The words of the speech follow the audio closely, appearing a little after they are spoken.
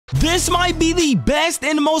This might be the best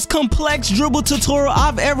and most complex dribble tutorial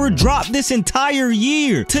I've ever dropped this entire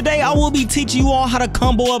year. Today I will be teaching you all how to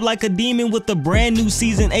combo up like a demon with the brand new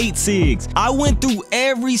season 8 SIGs. I went through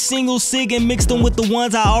every single SIG and mixed them with the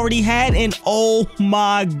ones I already had, and oh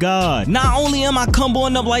my god. Not only am I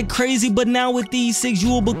comboing up like crazy, but now with these SIGs you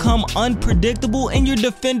will become unpredictable and your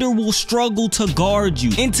defender will struggle to guard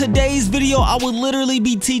you. In today's video I will literally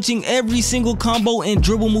be teaching every single combo and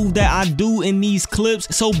dribble move that I do in these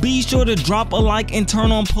clips, so be sure to drop a like and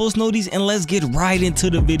turn on post notifications, and let's get right into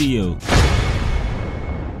the video.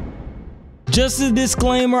 Just a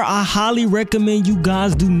disclaimer, I highly recommend you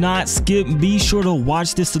guys do not skip. Be sure to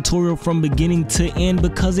watch this tutorial from beginning to end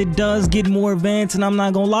because it does get more advanced, and I'm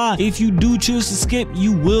not gonna lie, if you do choose to skip,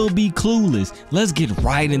 you will be clueless. Let's get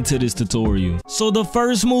right into this tutorial. So the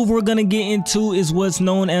first move we're gonna get into is what's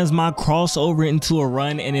known as my crossover into a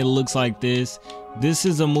run, and it looks like this. This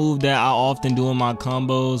is a move that I often do in my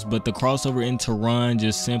combos, but the crossover into run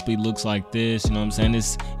just simply looks like this. You know what I'm saying?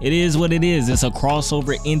 It is what it is. It's a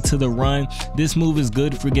crossover into the run. This move is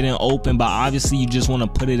good for getting open, but obviously you just want to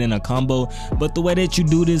put it in a combo. But the way that you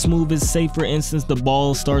do this move is, say for instance the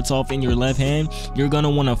ball starts off in your left hand, you're gonna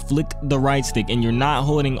want to flick the right stick, and you're not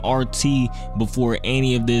holding RT before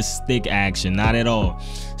any of this stick action, not at all.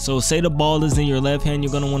 So say the ball is in your left hand,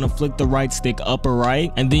 you're gonna want to flick the right stick up or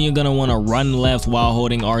right, and then you're gonna want to run left while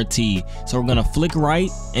holding RT. So we're gonna flick right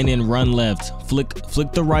and then run left, flick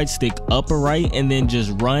the right stick up or right, and then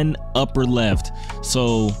just run up or left.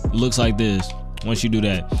 So it looks like this once you do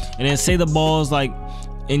that. And then say the ball is like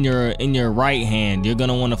in your right hand, you're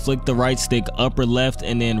gonna want to flick the right stick up or left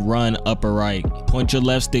and then run up or right. Point your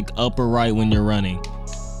left stick up or right when you're running,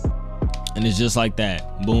 and it's just like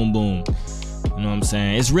that. Boom boom. You know what I'm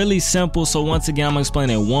saying? It's really simple. So once again, I'm gonna explain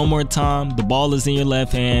it one more time. The ball is in your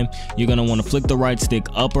left hand, you're gonna want to flick the right stick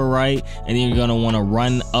up or right, and then you're gonna want to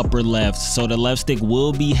run up or left. So the left stick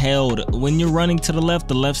will be held when you're running to the left.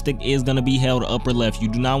 The left stick is gonna be held up or left. You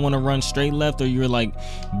do not want to run straight left, or you're like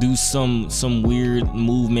do some weird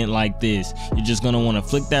movement like this. You're just gonna want to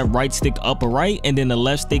flick that right stick up or right, and then the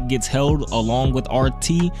left stick gets held along with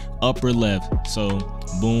RT up or left. So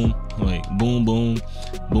boom, wait, boom boom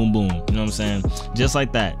boom boom. You know what I'm saying? Just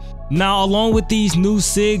like that. Now along with these new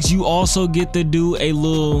SIGs, you also get to do a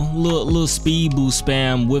little speed boost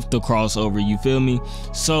spam with the crossover, you feel me?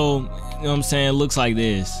 So you know what I'm saying, it looks like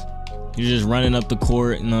this. You're just running up the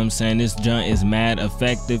court, you know what I'm saying? This jump is mad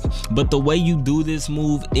effective, but the way you do this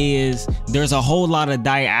move is there's a whole lot of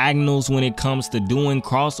diagonals when it comes to doing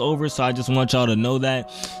crossover, so I just want y'all to know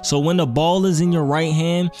that. So when the ball is in your right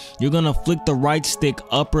hand, you're gonna flick the right stick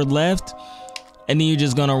up or left, and then you're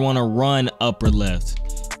just gonna want to run up or left.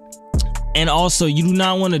 And also, you do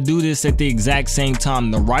not want to do this at the exact same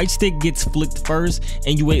time. The right stick gets flicked first,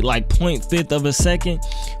 and you wait like 0.5 of a second.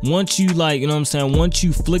 Once you like, you know what I'm saying, once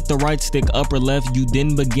you flick the right stick up or left, you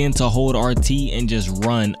then begin to hold RT and just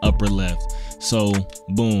run up or left. So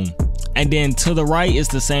boom. And then to the right, it's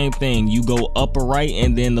the same thing. You go up or right,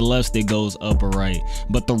 and then the left stick goes up or right.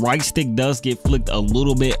 But the right stick does get flicked a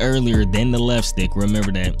little bit earlier than the left stick,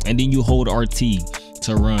 remember that. And then you hold RT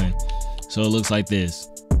to run. So it looks like this.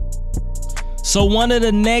 So one of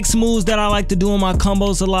the next moves that I like to do in my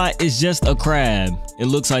combos a lot is just a crab. It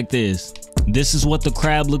looks like this. This is what the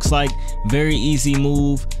crab looks like. Very easy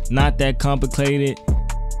move, not that complicated.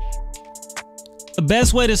 The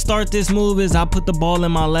best way to start this move is I put the ball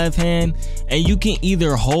in my left hand, and you can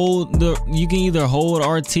either hold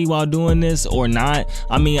RT while doing this or not.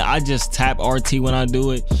 I mean, I just tap RT when I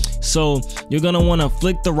do it. So you're gonna want to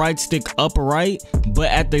flick the right stick up or right, but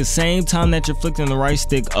at the same time that you're flicking the right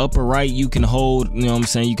stick up or right, you can hold, you know what I'm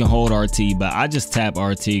saying, you can hold RT, but I just tap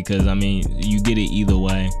RT because I mean you get it either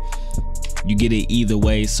way. You get it either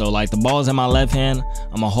way. So like the ball's in my left hand,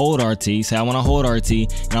 I'm gonna hold RT, say I want to hold RT,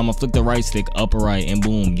 and I'm gonna flick the right stick up or right, and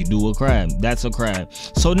boom, you do a crab. That's a crab.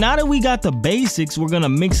 So now that we got the basics, we're gonna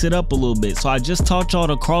mix it up a little bit. So I just taught y'all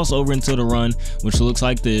to cross over into the run, which looks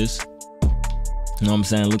like this. You know what I'm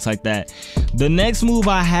saying? It looks like that. The next move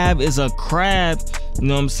I have is a crab, you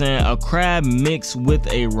know what I'm saying, a crab mixed with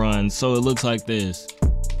a run. So it looks like this.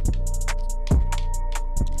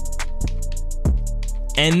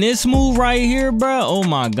 And this move right here, bro, oh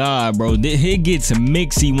my god, bro, it gets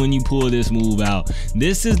mixy when you pull this move out.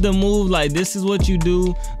 This is the move, like this is what you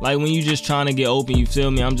do like when you just trying to get open, you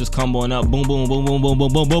feel me? I'm just comboing up, boom boom boom boom boom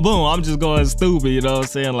boom boom boom boom. I'm just going stupid, you know what I'm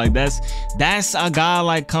saying? Like that's a guy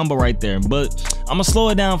like combo right there. But I'm gonna slow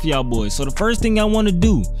it down for y'all boys. So the first thing I want to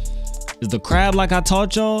do is the crab like I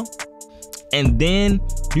taught y'all, and then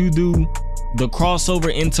you do the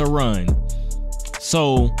crossover into run.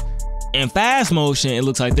 So in fast motion, it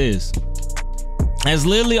looks like this. That's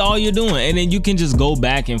literally all you're doing, and then you can just go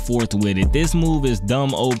back and forth with it. This move is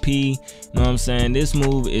dumb OP, you know what I'm saying? This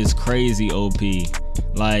move is crazy OP.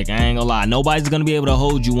 Like, I ain't gonna lie, nobody's gonna be able to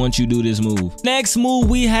hold you once you do this move. Next move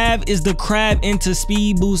we have is the crab into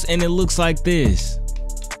speed boost, and it looks like this.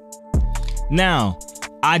 Now,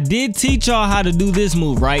 I did teach y'all how to do this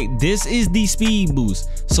move, right? This is the speed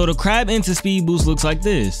boost. So the crab into speed boost looks like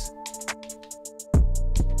this.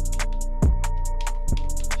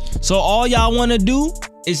 So all y'all want to do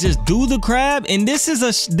is just do the crab, and this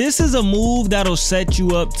is a move that'll set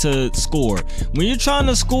you up to score. When you're trying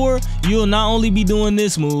to score, you'll not only be doing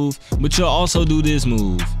this move, but you'll also do this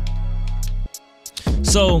move.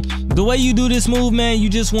 So the way you do this move, man, you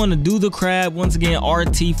just want to do the crab. Once again,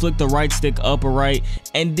 RT, flick the right stick up or right,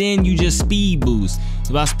 and then you just speed boost.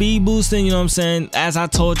 By speed boosting, you know what I'm saying, as I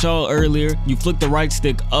told y'all earlier, you flick the right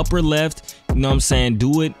stick up or left, you know what I'm saying,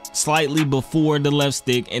 do it slightly before the left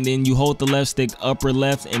stick, and then you hold the left stick up or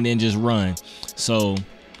left, and then just run. So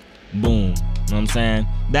boom, you know what I'm saying?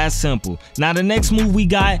 That's simple. Now the next move we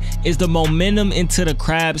got is the momentum into the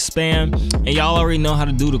crab spam, and y'all already know how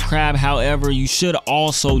to do the crab. However, you should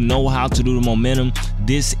also know how to do the momentum.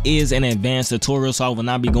 This is an advanced tutorial, so I will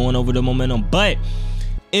not be going over the momentum, but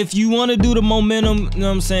if you want to do the momentum, you know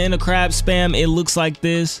what I'm saying, the crab spam, it looks like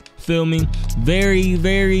this. Feel me? Very,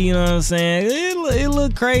 you know what I'm saying, it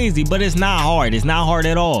look crazy, but it's not hard. It's not hard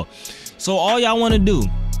at all. So all y'all want to do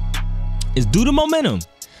is do the momentum.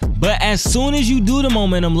 But as soon as you do the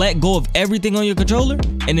momentum, let go of everything on your controller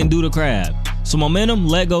and then do the crab. So momentum,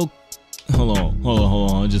 let go. Hold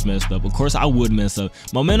on, I just messed up. Of course I would mess up.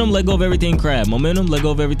 Momentum, let go of everything, crab. Momentum, let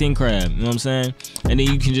go of everything, crab. You know what I'm saying? And then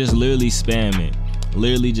you can just literally spam it.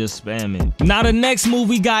 Literally just spam it. Now the next move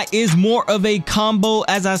we got is more of a combo.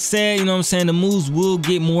 As I said, you know what I'm saying, the moves will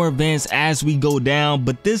get more advanced as we go down,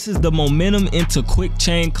 but this is the momentum into quick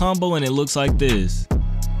chain combo, and it looks like this.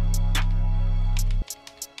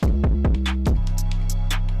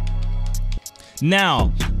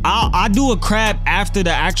 Now, I do a crab after the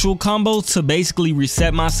actual combo to basically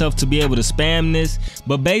reset myself to be able to spam this,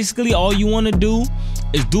 but basically all you want to do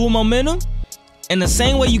is do a momentum, and the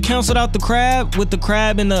same way you canceled out the crab with the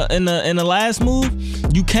crab in the last move,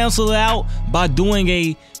 you cancel it out by doing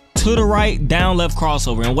a to the right down left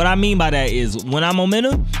crossover. And what I mean by that is when I'm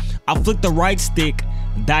momentum, I flick the right stick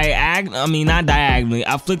not diagonally,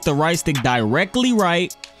 I flick the right stick directly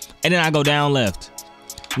right, and then I go down left.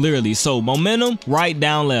 Literally, so momentum, right,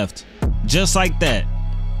 down, left, just like that.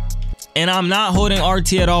 And I'm not holding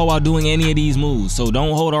RT at all while doing any of these moves, so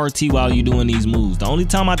don't hold RT while you're doing these moves. The only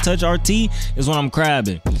time I touch RT is when I'm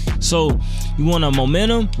crabbing. So you want a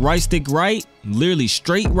momentum, right stick right, literally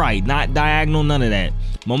straight right, not diagonal, none of that.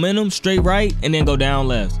 Momentum, straight right, and then go down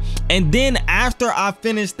left. And then after I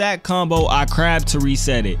finish that combo, I crab to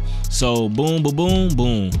reset it. So boom, boom, boom,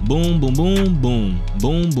 boom, boom, boom, boom, boom,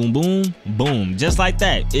 boom, boom, boom, boom, just like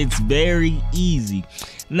that. It's very easy.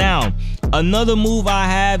 Now, another move I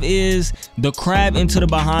have is the crab into the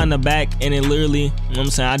behind the back, and it literally, you know what I'm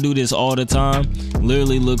saying, I do this all the time,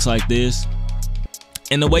 literally looks like this.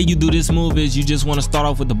 And the way you do this move is you just want to start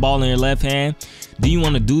off with the ball in your left hand, then you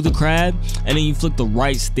want to do the crab, and then you flick the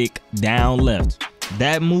right stick down left.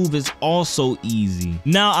 That move is also easy.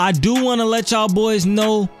 Now, I do want to let y'all boys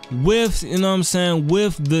know with, you know what I'm saying,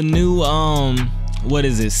 with the new,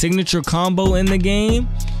 signature combo in the game,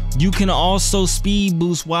 you can also speed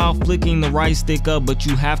boost while flicking the right stick up, but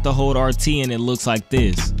you have to hold RT, and it looks like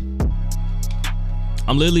this.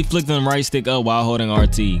 I'm literally flicking the right stick up while holding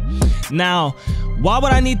RT. Now, why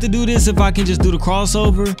would I need to do this if I can just do the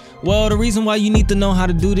crossover? Well, the reason why you need to know how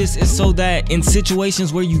to do this is so that in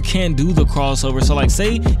situations where you can't do the crossover, so like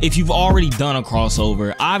say if you've already done a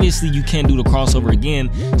crossover, obviously you can't do the crossover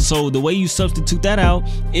again. So the way you substitute that out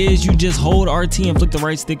is you just hold RT and flick the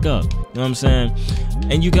right stick up. You know what I'm saying?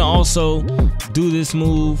 And you can also do this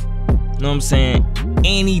move, you know what I'm saying,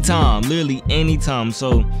 anytime, literally anytime.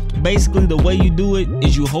 So basically the way you do it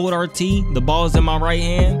is you hold RT, the ball is in my right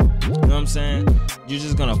hand, you know what I'm saying, you're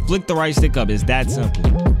just gonna flick the right stick up. It's that simple,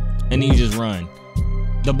 and then you just run.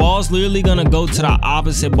 The ball's literally gonna go to the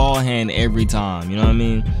opposite ball hand every time, you know what I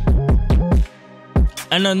mean?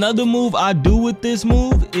 And another move I do with this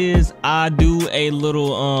move is I do a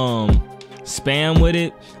little spam with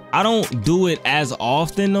it. I don't do it as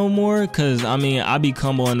often no more, cause I mean I be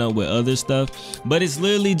comboing up with other stuff, but it's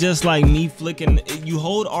literally just like me flicking. You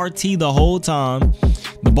hold RT the whole time,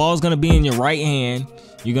 the ball's gonna be in your right hand,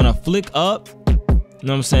 you're gonna flick up, you know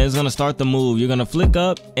what I'm saying, it's gonna start the move, you're gonna flick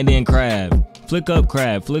up and then crab, flick up,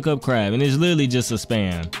 crab, and it's literally just a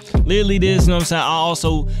spam. Literally this, you know what I'm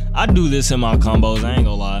saying? I do this in my combos, I ain't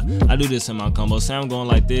gonna lie. I do this in my combos. Say I'm going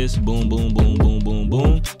like this, boom, boom, boom, boom, boom, boom,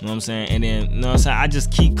 you know what I'm saying? And then, you know what I'm saying? I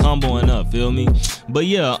just keep comboing up, feel me? But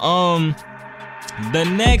yeah, the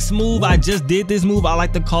next move, I just did this move. I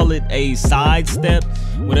like to call it a side step,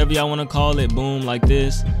 whatever y'all want to call it. Boom, like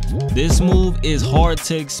this. This move is hard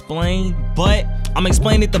to explain, but I'm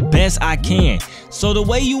explaining it the best I can. So the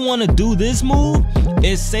way you want to do this move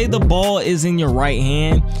is, say the ball is in your right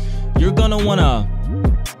hand, you're gonna want to,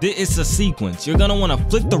 it's a sequence. You're gonna want to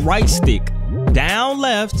flick the right stick down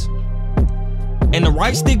left, and the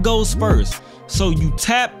right stick goes first. So you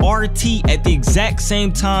tap RT at the exact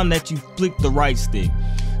same time that you flick the right stick.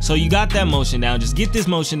 So you got that motion down. Just get this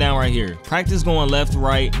motion down right here. Practice going left,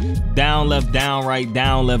 right, down, left, down, right,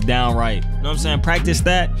 down, left, down, right. You know what I'm saying? Practice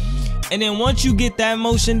that. And then once you get that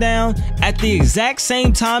motion down, at the exact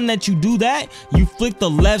same time that you do that, you flick the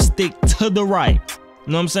left stick to the right.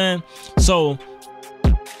 You know what I'm saying? So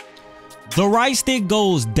the right stick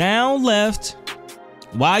goes down left,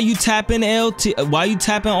 while you tapping RT,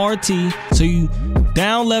 so you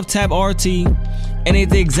down left tap RT, and at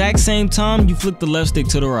the exact same time you flick the left stick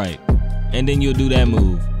to the right, and then you'll do that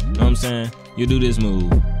move. You know what I'm saying? You'll do this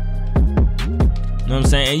move. You know what I'm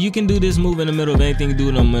saying? And you can do this move in the middle of anything. You do it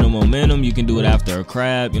in the middle of momentum. You can do it after a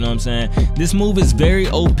crab. You know what I'm saying? This move is very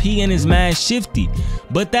OP and is mad shifty.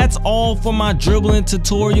 But that's all for my dribbling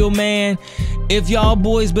tutorial, man. If y'all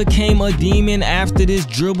boys became a demon after this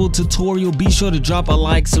dribble tutorial, be sure to drop a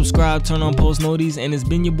like, subscribe, turn on post notifications. And it's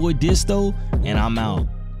been your boy Disto, and I'm out.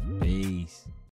 Peace.